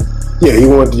thugging. Yeah, he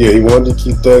wanted to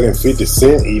keep thugging. 50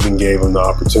 Cent even gave him the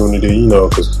opportunity, you know,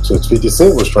 because 50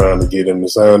 Cent was trying to get him to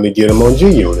sound to get him on G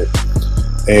Unit,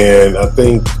 and I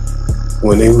think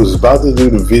when he was about to do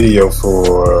the video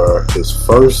for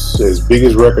his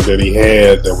biggest record that he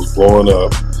had that was blowing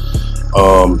up,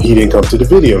 he didn't come to the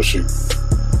video shoot,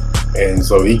 and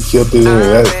so he killed it.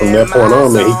 And from that point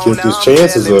on, man, he killed his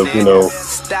chances of, you know,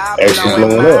 actually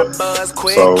blowing up.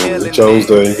 So he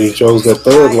chose that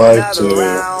thug life to,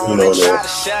 you know, the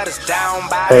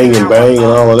hang and bang and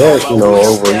all of that, you know,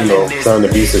 over, you know, trying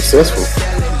to be successful.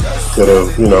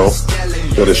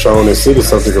 Could have shown his city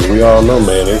something, because we all know,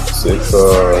 man, it's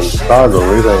Chicago.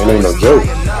 It ain't no joke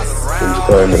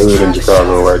in the hood in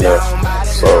Chicago right now.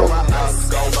 So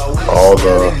all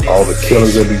the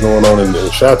killings that be going on in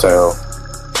Chi-Town,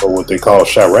 or what they call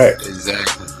Chirac.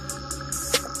 Exactly.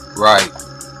 Right.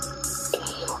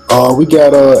 We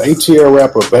got ATL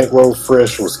rapper Bankroll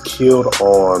Fresh was killed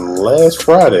on last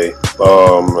Friday.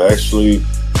 Actually,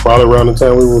 probably around the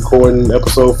time we were recording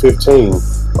episode 15.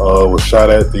 Was shot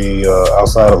at the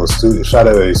outside of a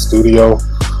studio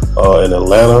in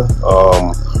Atlanta.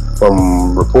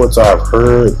 from reports I've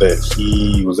heard that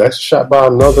he was actually shot by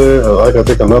another, I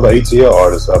think another ATL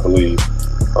artist, I believe.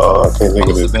 I can't think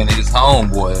of it. Must have been his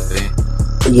homeboy.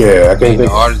 Yeah, I can't think. The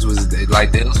artist was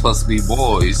like, they were supposed to be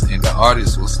boys, and the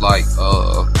artist was like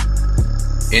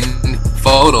in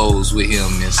photos with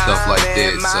him and stuff like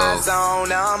that. So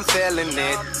yeah,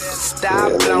 man,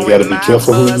 you gotta be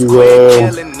careful who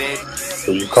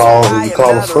you call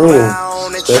a friend,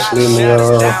 especially in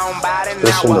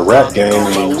the rap game,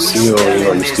 and you're still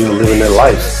living that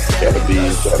life. You gotta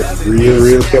be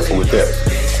real careful with that.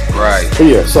 Right. But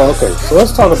yeah, so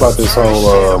let's talk about this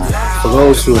whole. For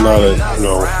those who are not,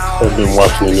 have been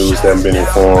watching the news, haven't been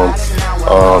informed.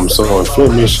 So in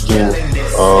Flint, Michigan,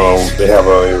 they have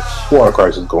a water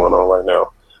crisis going on right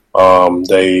now.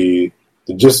 The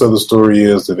gist of the story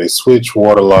is that they switched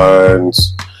water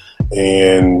lines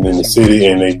and in the city,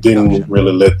 and they didn't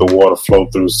really let the water flow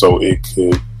through, so it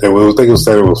could. They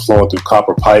said it was flowing through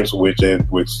copper pipes, which it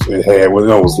was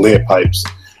lead pipes,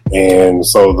 and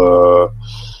so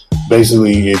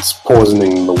basically it's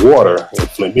poisoning the water in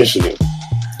Flint, Michigan.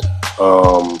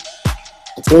 The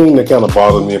thing that kind of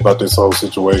bothered me about this whole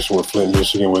situation with Flint,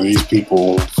 Michigan, with these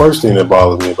people, first thing that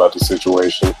bothered me about the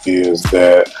situation is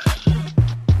that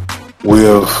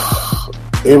with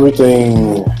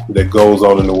everything that goes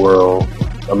on in the world,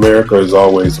 America is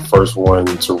always the first one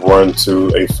to run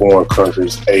to a foreign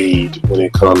country's aid when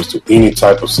it comes to any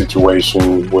type of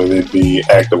situation, whether it be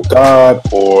act of God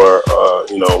or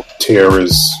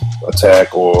terrorist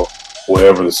attack or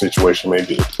whatever the situation may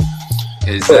be.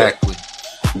 Exactly.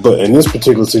 But in this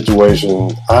particular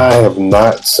situation, I have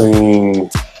not seen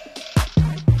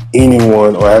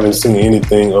anyone, or I haven't seen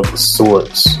anything of the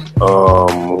sorts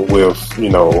with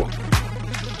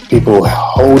people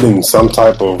holding some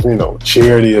type of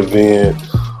charity event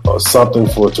or something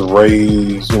to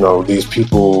raise these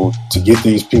people, to get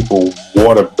these people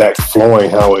water back flowing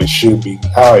how it should be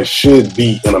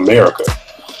in America.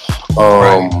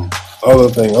 Right.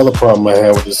 Other problem I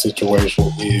have with this situation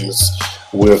is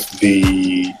with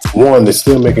they're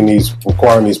still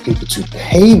requiring these people to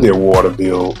pay their water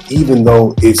bill, even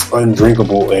though it's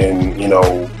undrinkable and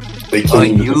they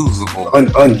can't unusable, and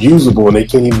they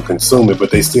can't even consume it,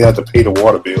 but they still have to pay the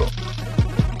water bill.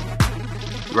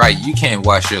 Right, you can't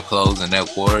wash your clothes in that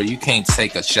water. You can't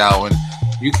take a shower.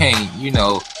 You can't,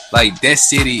 like that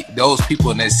city. Those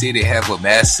people in that city have a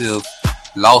massive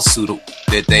lawsuit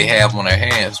that they have on their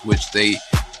hands, which they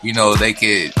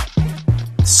could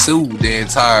sue the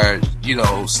entire,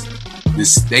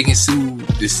 they can sue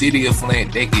the city of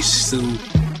Flint. They can sue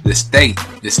the state.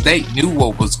 The state knew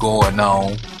what was going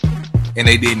on, and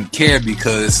they didn't care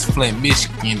because Flint,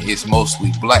 Michigan is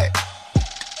mostly black.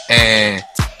 And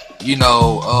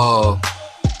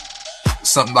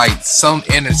some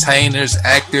entertainers,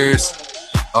 actors,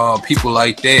 people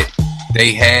like that,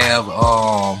 they have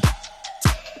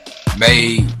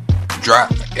made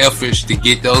drop efforts to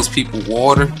get those people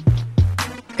water.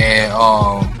 And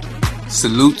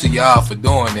salute to y'all for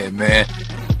doing that, man.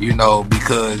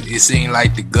 Because it seemed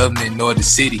like the government nor the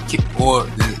city or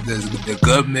the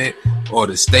government or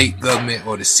the state government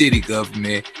or the city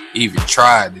government even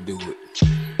tried to do it.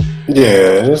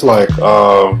 Yeah, it's like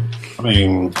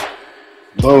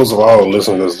those of all the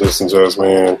listeners listen to us,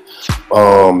 man.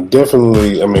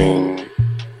 Definitely,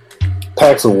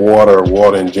 packs of water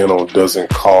in general doesn't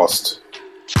cost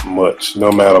much,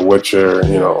 no matter what your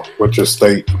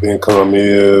state income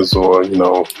is, or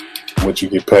what you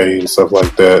get paid and stuff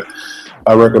like that.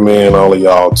 I recommend all of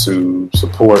y'all to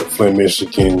support Flint,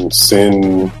 Michigan.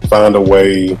 Find a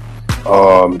way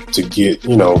to get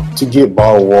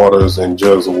bottled waters and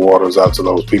jugs of waters out to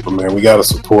those people, man. We gotta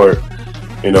support,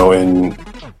 in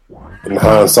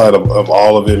hindsight of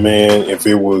all of it, man. If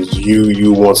it was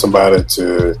you want somebody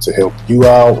to help you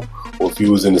out, or if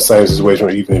you was in the same situation, or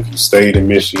even if you stayed in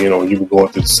Michigan, or you were going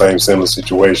through the same similar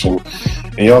situation.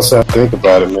 And you also have to think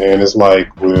about it, man. It's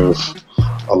like with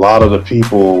a lot of the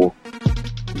people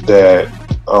that,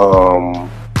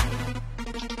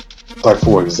 like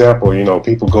for example,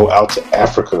 people go out to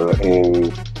Africa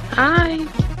and... Hi.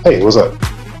 Hey, what's up?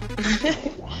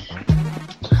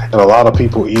 And a lot of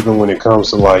people, even when it comes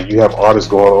to you have artists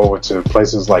going over to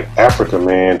places like Africa,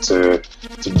 man, to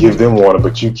give them water,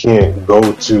 but you can't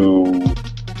go to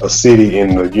a city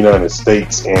in the United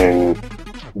States and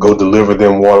go deliver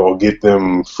them water or get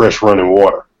them fresh running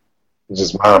water. It's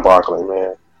just mind-boggling,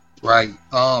 man. Right.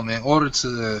 In order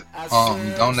to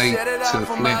donate to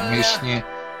Flint, Michigan,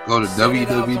 go to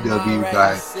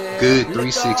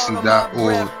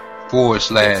www.good360.org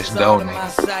flint.com/donate.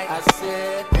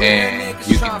 And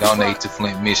you can donate to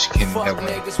Flint, Michigan that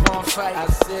way.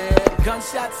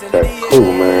 Okay, cool,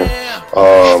 man.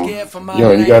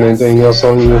 Yo, you got anything else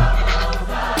on you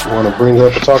want to bring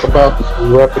up or talk about before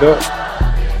we wrap it up?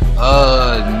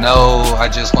 No, I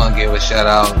just want to give a shout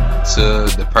out to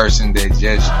the person that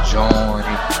just joined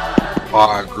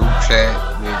our group chat,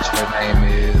 which her name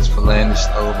is Philander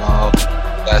Snowball.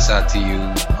 That's out to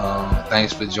you.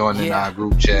 Thanks for joining our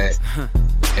group chat.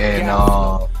 And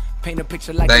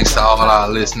thanks to all our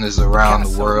listeners around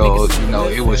the world. You know,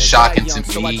 it was shocking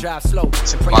to me to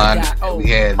find that we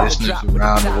had listeners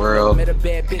around the world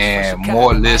and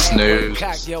more listeners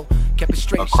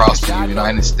across the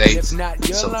United States.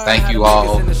 So thank you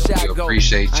all. We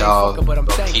appreciate y'all. We'll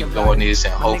keep doing this,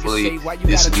 and hopefully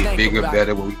this will get bigger,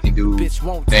 better, where we can do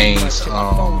things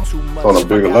on a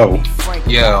bigger level.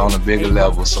 Yeah, on a bigger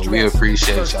level. So we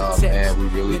appreciate y'all, man. We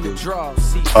really do.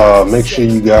 Make sure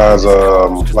you guys,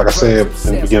 like I said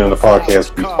in the beginning of the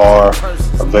podcast, we are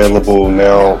available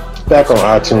now back on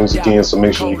iTunes again, so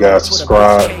make sure you guys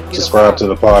subscribe to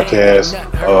the podcast,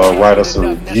 write us a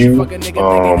review.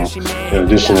 In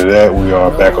addition to that, we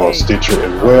are back on Stitcher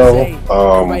as well.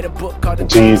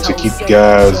 Continue to keep you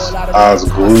guys eyes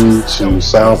glued to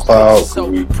SoundCloud.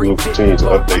 We will continue to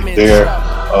update there.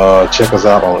 Check us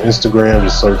out on Instagram.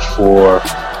 Just search for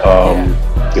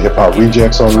the Hip Hop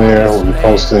Rejectz on there. We'll be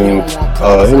posting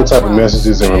any type of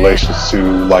messages in relation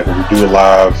to, like, when we do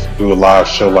a live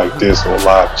show like this, or a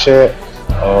live chat,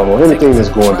 or anything that's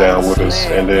going down with us.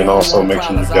 And then also make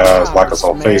sure you guys like us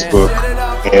on Facebook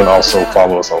and also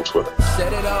follow us on Twitter.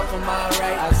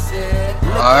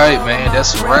 Alright, man,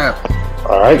 that's a wrap.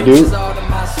 Alright, dude.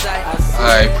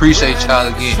 Alright, appreciate y'all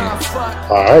again.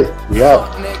 Alright, we out.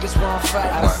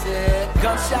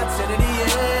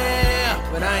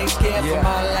 I ain't scared for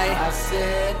my life, I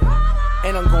said.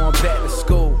 And I'm going back to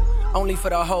school, only for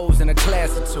the hoes in a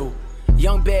class or two.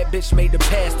 Young bad bitch made the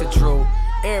pastor drool.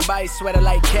 Everybody sweater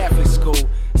like Catholic school.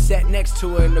 Sat next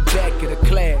to her in the back of the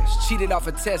class. Cheated off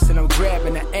a test and I'm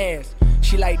grabbing her ass.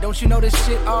 She like, don't you know this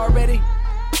shit already?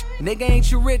 Nigga, ain't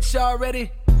you rich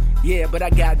already? Yeah, but I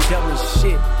got dumb as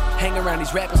shit. Hang around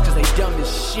these rappers cause they dumb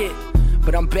as shit.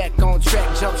 But I'm back on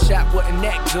track, jump shot wasn't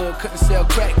that good. Couldn't sell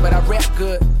crack, but I rap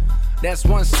good. That's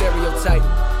one stereotype.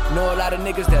 Know a lot of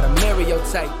niggas that are Mario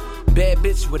type. Bad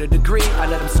bitch with a degree, I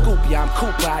let them scoop. Yeah, I'm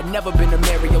Cooper, I never been a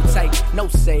Mario type. No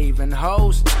saving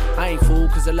hoes. I ain't fool,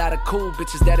 cause a lot of cool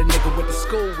bitches that a nigga went to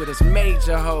school with is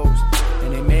major hoes.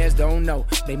 And they mans don't know,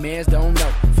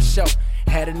 for sure.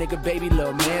 Had a nigga baby,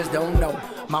 little mans don't know.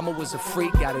 Mama was a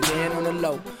freak, got it in on the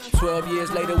low. 12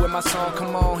 years later when my song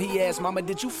come on, he asked, Mama,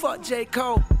 did you fuck J.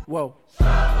 Cole? Whoa.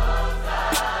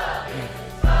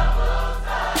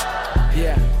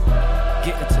 Yeah,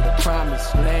 getting to the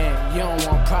promised land. You don't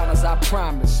want problems, I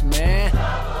promise, man.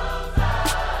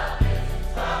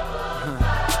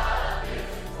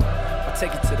 I'll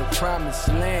take you to the promised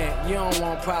land. You don't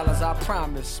want problems, I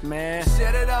promise, man.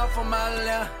 Set it up for my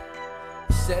left,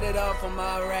 set it up for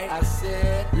my right. I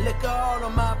said, liquor all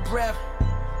on my breath,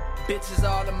 bitches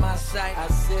all in my sight. I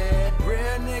said,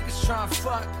 real niggas tryna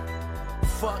fuck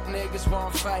niggas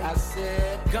won't fight. I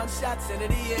said, gunshots into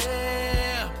the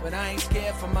air, but I ain't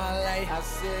scared for my life. I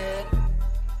said,